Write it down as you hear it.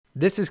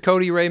This is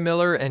Cody Ray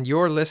Miller, and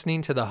you're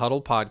listening to the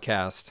Huddle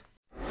Podcast.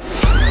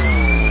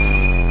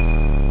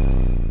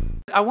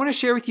 I want to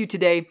share with you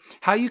today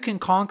how you can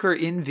conquer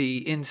envy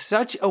in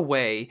such a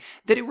way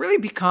that it really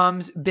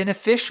becomes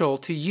beneficial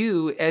to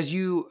you as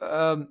you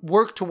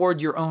work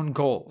toward your own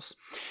goals.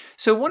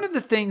 So one of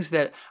the things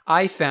that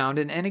I found,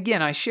 and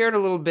again, I shared a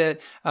little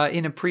bit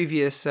in a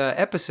previous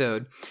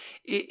episode,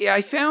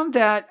 I found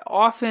that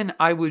often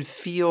I would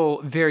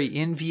feel very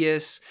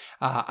envious.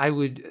 I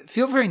would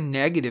feel very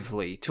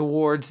negatively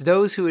towards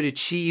those who had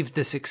achieved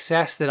the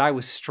success that I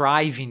was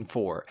striving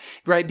for,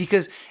 right?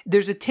 Because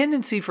there's a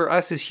tendency for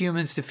us as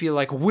humans to feel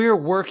like we're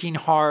working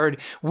hard,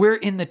 we're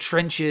in the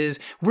trenches,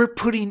 we're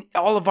putting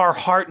all of our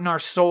heart and our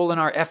soul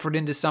and our effort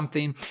into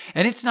something,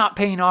 and it's not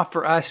paying off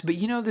for us. But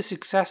the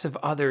success of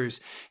others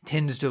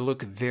tends to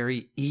look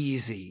very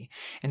easy.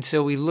 And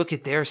so we look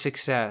at their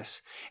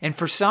success, and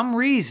for some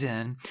reason,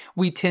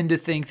 we tend to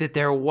think that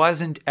there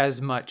wasn't as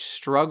much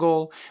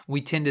struggle. We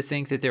tend to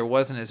think that there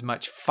wasn't as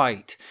much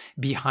fight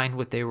behind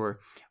what they were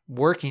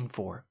working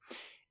for.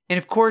 And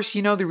of course,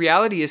 the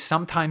reality is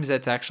sometimes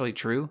that's actually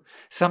true.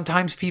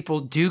 Sometimes people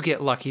do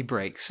get lucky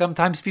breaks.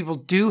 Sometimes people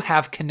do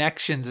have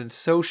connections and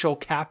social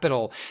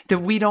capital that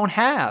we don't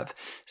have.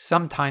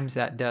 Sometimes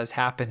that does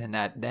happen,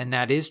 and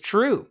that is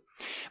true.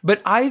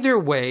 But either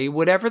way,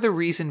 whatever the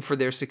reason for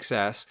their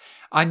success,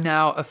 I'm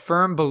now a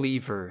firm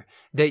believer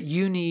that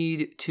you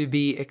need to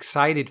be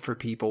excited for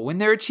people when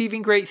they're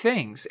achieving great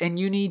things, and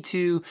you need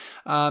to,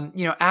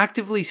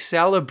 actively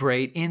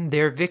celebrate in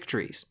their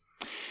victories.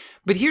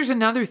 But here's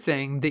another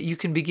thing that you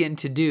can begin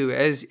to do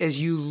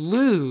as you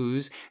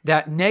lose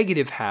that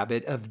negative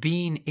habit of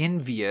being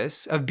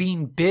envious, of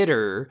being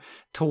bitter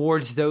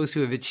towards those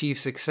who have achieved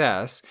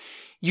success.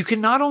 You can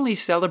not only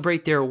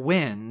celebrate their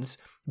wins,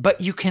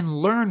 but you can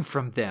learn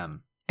from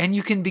them, and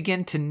you can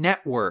begin to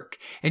network,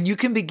 and you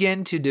can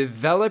begin to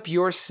develop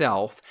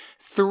yourself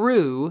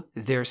through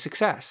their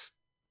success.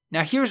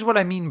 Now, here's what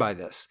I mean by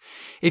this.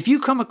 If you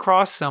come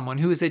across someone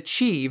who has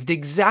achieved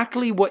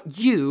exactly what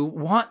you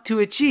want to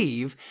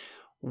achieve,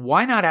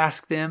 why not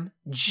ask them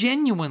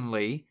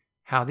genuinely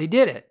how they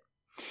did it?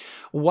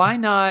 Why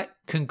not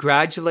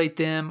congratulate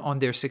them on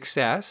their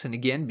success? And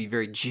again, be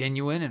very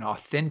genuine and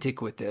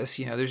authentic with this.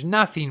 There's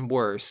nothing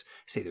worse.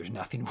 There's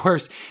nothing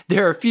worse.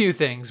 There are a few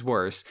things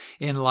worse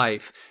in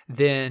life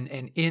than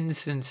an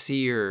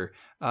insincere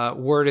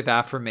word of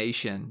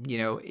affirmation,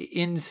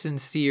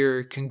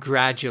 insincere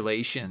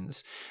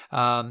congratulations.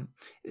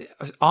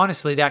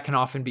 Honestly, that can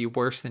often be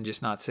worse than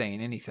just not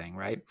saying anything,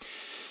 right?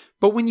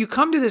 But when you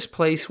come to this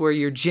place where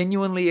you're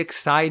genuinely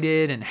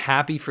excited and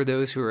happy for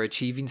those who are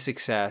achieving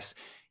success,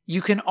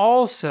 you can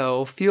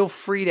also feel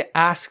free to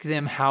ask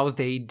them how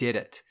they did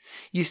it.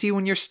 You see,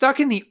 when you're stuck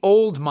in the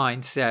old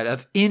mindset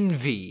of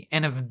envy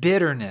and of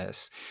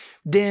bitterness,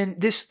 then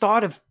this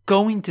thought of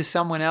going to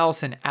someone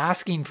else and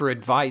asking for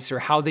advice or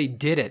how they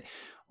did it,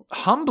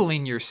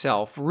 humbling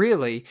yourself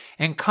really,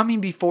 and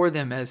coming before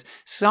them as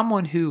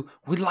someone who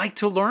would like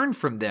to learn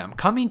from them,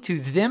 coming to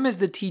them as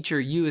the teacher,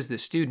 you as the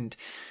student,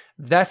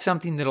 that's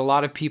something that a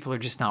lot of people are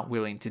just not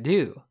willing to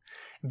do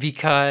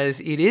because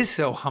it is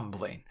so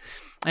humbling.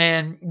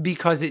 And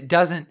because it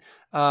doesn't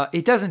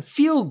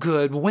feel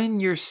good when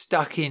you're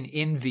stuck in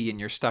envy and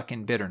you're stuck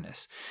in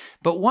bitterness.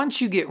 But once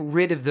you get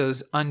rid of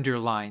those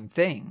underlying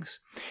things,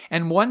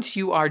 and once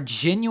you are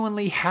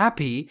genuinely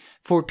happy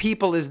for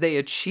people as they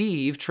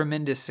achieve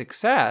tremendous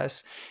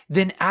success,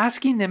 then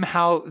asking them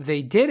how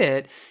they did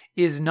it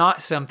is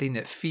not something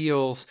that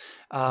feels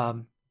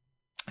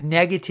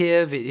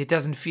negative. It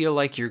doesn't feel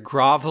like you're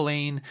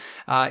groveling.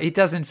 It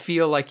doesn't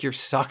feel like you're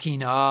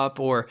sucking up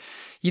or,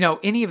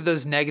 any of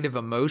those negative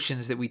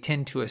emotions that we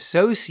tend to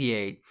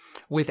associate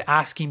with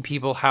asking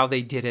people how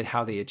they did it,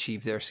 how they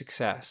achieved their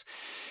success.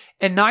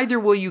 And neither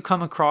will you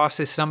come across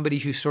as somebody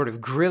who's sort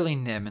of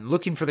grilling them and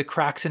looking for the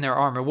cracks in their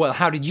armor. Well,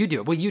 how did you do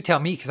it? Well, you tell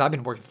me because I've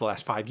been working for the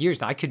last 5 years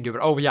and I couldn't do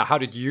it. Oh yeah, how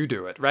did you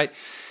do it? Right?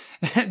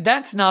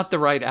 That's not the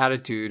right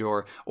attitude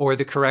or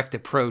the correct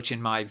approach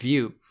in my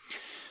view.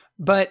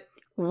 But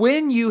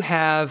when you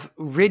have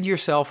rid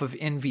yourself of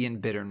envy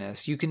and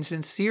bitterness, you can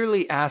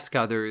sincerely ask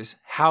others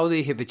how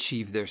they have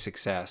achieved their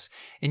success,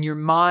 and your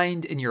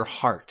mind and your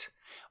heart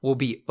will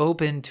be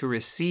open to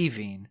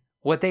receiving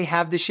what they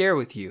have to share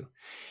with you.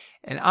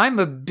 And I'm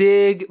a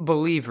big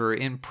believer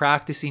in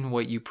practicing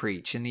what you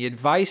preach. And the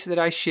advice that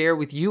I share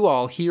with you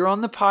all here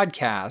on the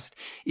podcast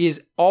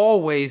is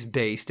always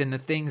based in the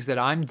things that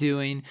I'm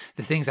doing,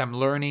 the things I'm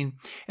learning,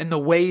 and the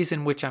ways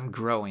in which I'm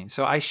growing.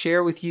 So I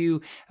share with you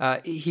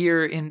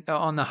here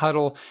on the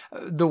Huddle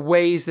the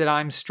ways that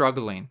I'm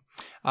struggling,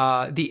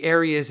 the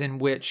areas in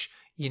which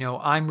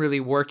I'm really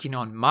working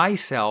on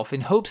myself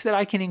in hopes that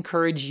I can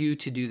encourage you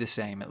to do the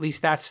same. At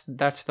least that's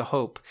the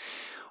hope.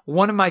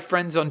 One of my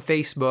friends on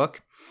Facebook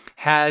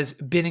has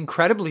been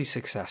incredibly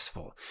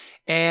successful.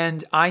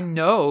 And I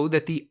know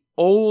that the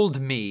old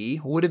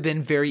me would have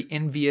been very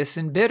envious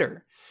and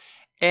bitter.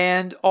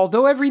 And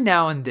although every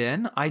now and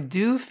then I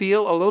do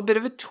feel a little bit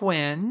of a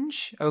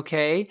twinge,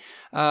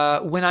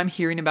 when I'm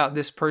hearing about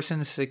this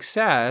person's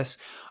success,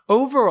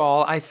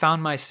 overall, I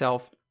found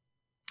myself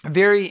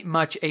very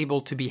much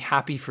able to be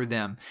happy for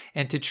them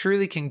and to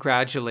truly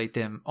congratulate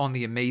them on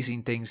the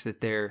amazing things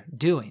that they're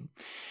doing.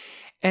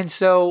 And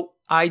so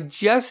I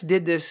just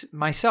did this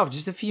myself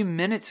just a few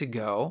minutes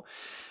ago.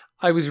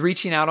 I was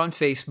reaching out on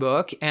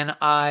Facebook, and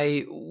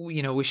I,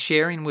 was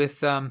sharing with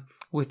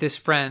this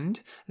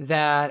friend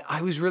that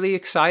I was really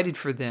excited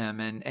for them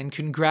and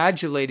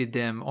congratulated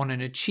them on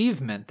an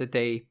achievement that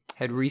they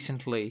had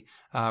recently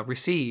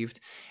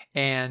received.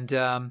 And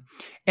I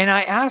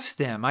asked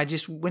them, I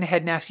just went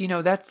ahead and asked,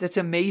 that's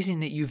amazing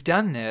that you've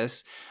done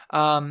this.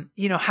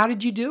 How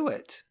did you do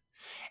it?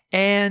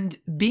 And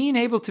being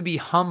able to be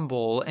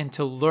humble and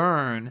to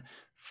learn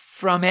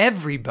from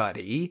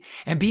everybody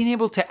and being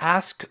able to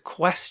ask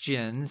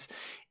questions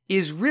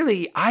is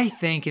really, I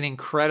think, an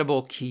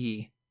incredible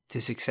key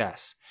to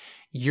success.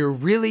 You're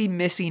really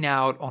missing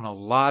out on a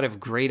lot of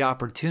great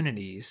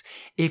opportunities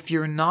if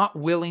you're not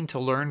willing to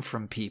learn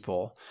from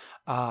people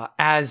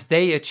as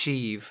they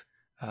achieve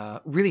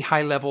really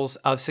high levels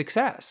of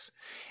success.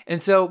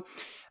 And so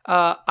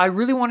I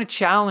really want to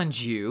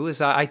challenge you,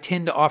 as I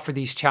tend to offer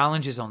these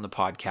challenges on the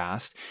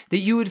podcast, that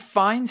you would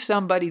find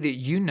somebody that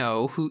you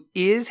know who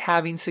is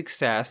having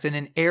success in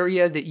an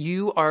area that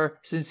you are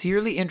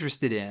sincerely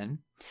interested in.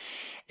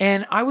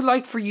 And I would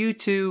like for you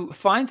to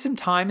find some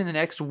time in the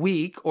next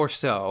week or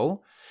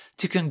so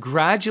to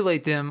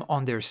congratulate them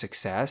on their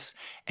success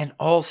and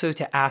also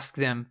to ask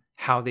them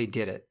how they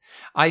did it.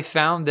 I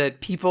found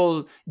that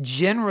people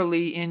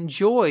generally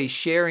enjoy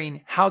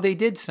sharing how they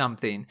did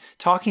something,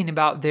 talking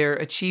about their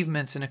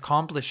achievements and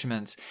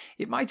accomplishments.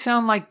 It might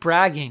sound like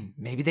bragging.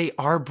 Maybe they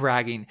are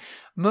bragging.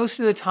 Most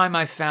of the time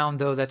I found,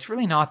 though, that's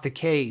really not the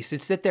case.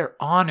 It's that they're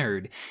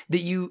honored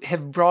that you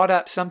have brought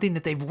up something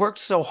that they've worked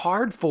so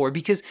hard for.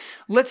 Because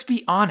let's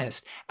be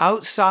honest,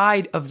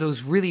 outside of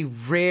those really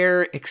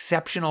rare,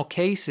 exceptional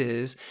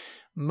cases,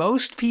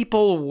 most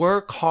people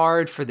work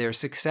hard for their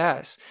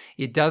success.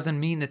 It doesn't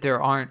mean that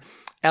there aren't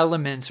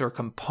elements or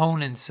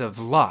components of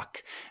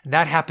luck.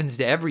 That happens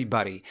to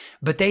everybody.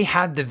 But they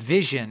had the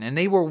vision and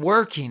they were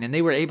working and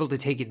they were able to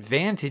take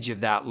advantage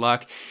of that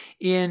luck.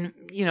 In,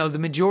 the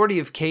majority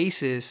of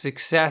cases,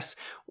 success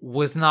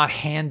was not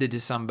handed to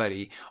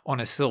somebody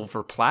on a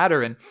silver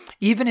platter. And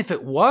even if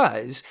it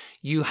was,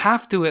 you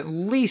have to at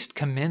least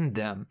commend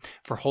them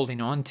for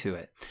holding on to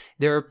it.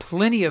 There are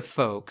plenty of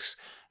folks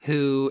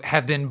who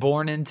have been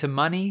born into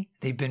money,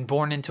 they've been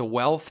born into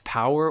wealth,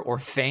 power, or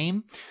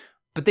fame,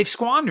 but they've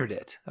squandered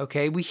it,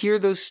 okay? We hear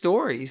those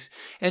stories.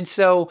 And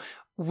so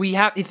we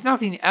have, if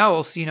nothing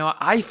else,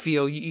 I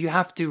feel you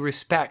have to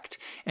respect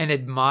and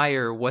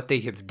admire what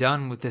they have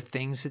done with the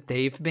things that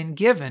they've been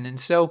given. And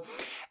so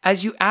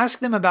as you ask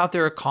them about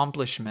their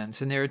accomplishments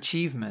and their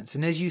achievements,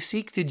 and as you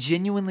seek to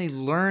genuinely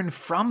learn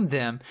from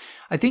them,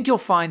 I think you'll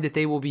find that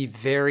they will be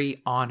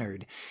very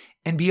honored.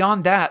 And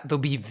beyond that, they'll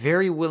be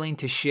very willing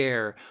to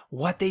share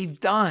what they've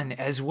done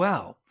as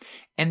well.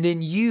 And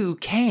then you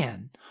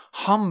can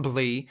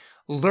humbly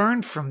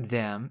learn from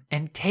them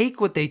and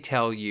take what they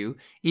tell you,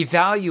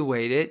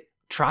 evaluate it,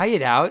 try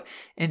it out,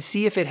 and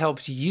see if it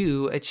helps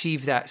you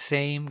achieve that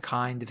same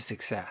kind of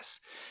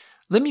success.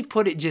 Let me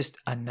put it just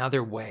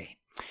another way.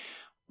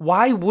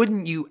 Why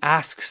wouldn't you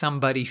ask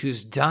somebody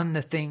who's done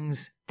the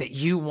things that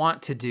you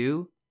want to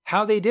do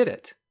how they did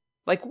it?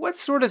 Like, what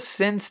sort of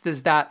sense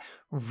does that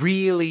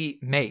really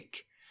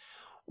make?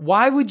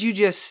 Why would you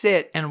just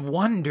sit and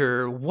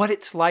wonder what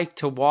it's like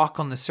to walk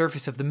on the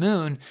surface of the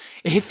moon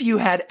if you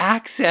had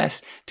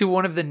access to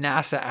one of the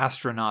NASA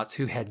astronauts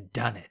who had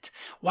done it?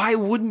 Why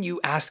wouldn't you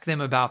ask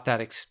them about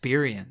that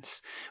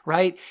experience,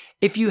 right?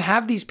 If you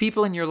have these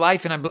people in your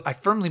life, and I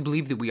firmly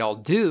believe that we all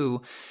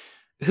do,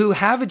 who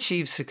have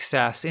achieved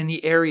success in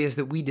the areas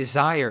that we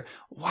desire,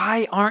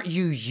 why aren't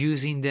you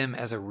using them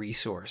as a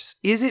resource?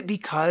 Is it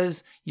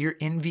because you're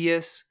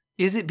envious?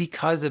 Is it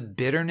because of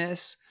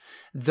bitterness?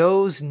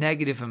 Those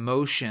negative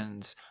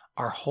emotions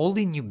are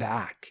holding you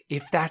back,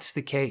 if that's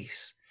the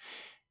case.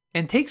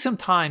 And take some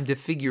time to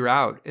figure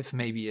out if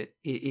maybe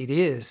it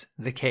is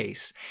the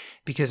case.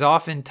 Because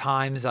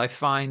oftentimes I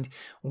find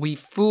we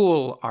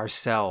fool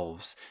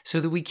ourselves so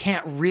that we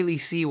can't really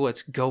see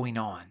what's going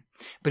on.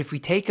 But if we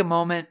take a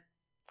moment,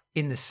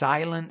 in the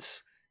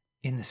silence,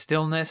 in the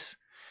stillness,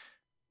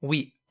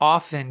 we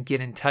often get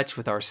in touch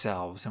with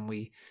ourselves and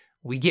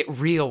we get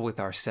real with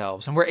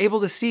ourselves and we're able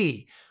to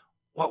see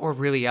what we're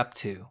really up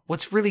to,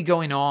 what's really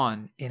going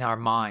on in our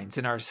minds,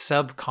 in our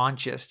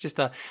subconscious, just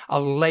a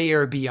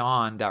layer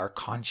beyond our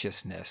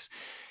consciousness.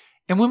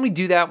 And when we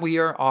do that, we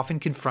are often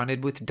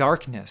confronted with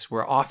darkness.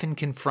 We're often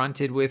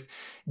confronted with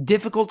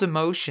difficult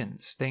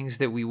emotions, things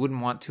that we wouldn't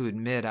want to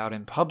admit out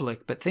in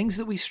public, but things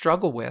that we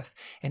struggle with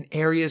and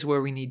areas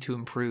where we need to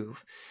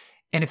improve.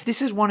 And if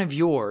this is one of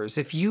yours,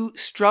 if you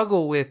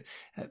struggle with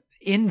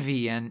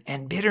envy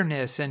and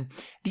bitterness and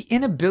the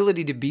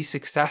inability to be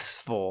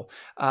successful,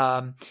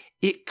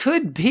 it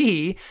could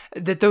be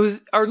that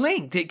those are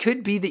linked. It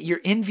could be that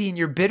your envy and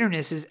your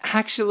bitterness is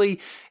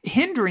actually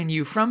hindering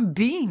you from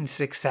being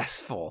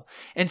successful.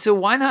 And so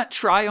why not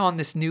try on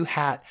this new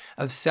hat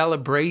of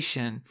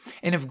celebration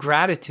and of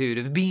gratitude,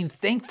 of being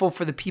thankful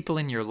for the people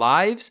in your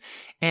lives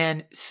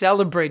and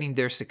celebrating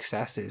their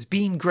successes,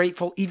 being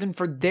grateful even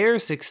for their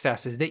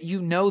successes, that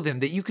you know them,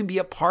 that you can be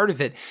a part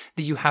of it,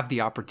 that you have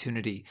the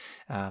opportunity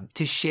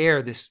to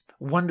share this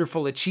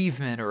wonderful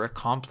achievement or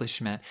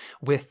accomplishment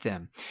with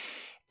them.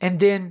 And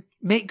then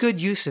make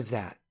good use of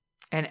that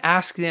and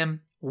ask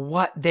them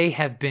what they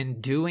have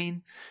been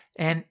doing.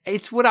 And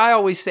it's what I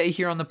always say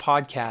here on the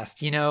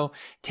podcast,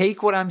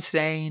 take what I'm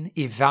saying,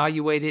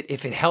 evaluate it.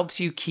 If it helps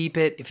you, keep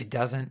it. If it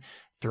doesn't,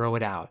 throw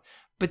it out.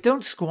 But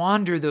don't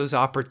squander those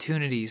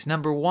opportunities.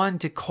 Number one,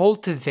 to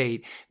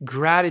cultivate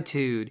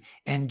gratitude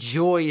and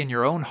joy in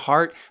your own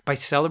heart by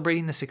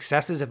celebrating the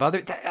successes of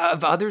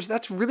others.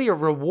 That's really a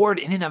reward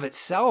in and of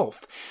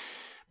itself.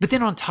 But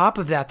then on top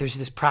of that, there's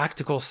this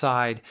practical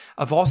side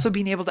of also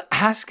being able to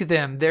ask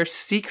them their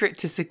secret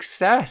to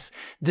success,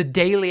 the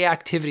daily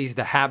activities,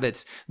 the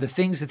habits, the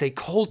things that they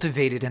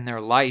cultivated in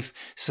their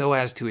life so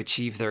as to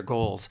achieve their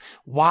goals.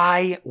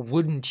 Why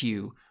wouldn't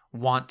you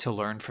want to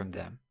learn from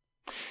them?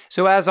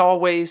 So as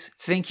always,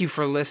 thank you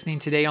for listening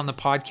today on the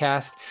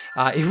podcast.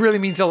 It really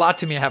means a lot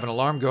to me. I have an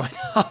alarm going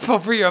off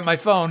over here on my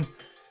phone.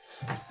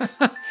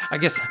 I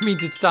guess that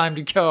means it's time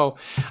to go.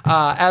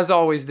 As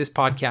always, this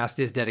podcast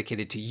is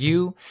dedicated to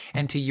you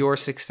and to your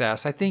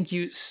success. I thank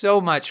you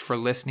so much for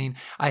listening.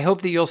 I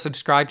hope that you'll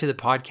subscribe to the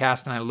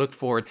podcast, and I look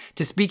forward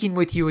to speaking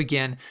with you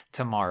again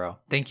tomorrow.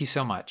 Thank you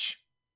so much.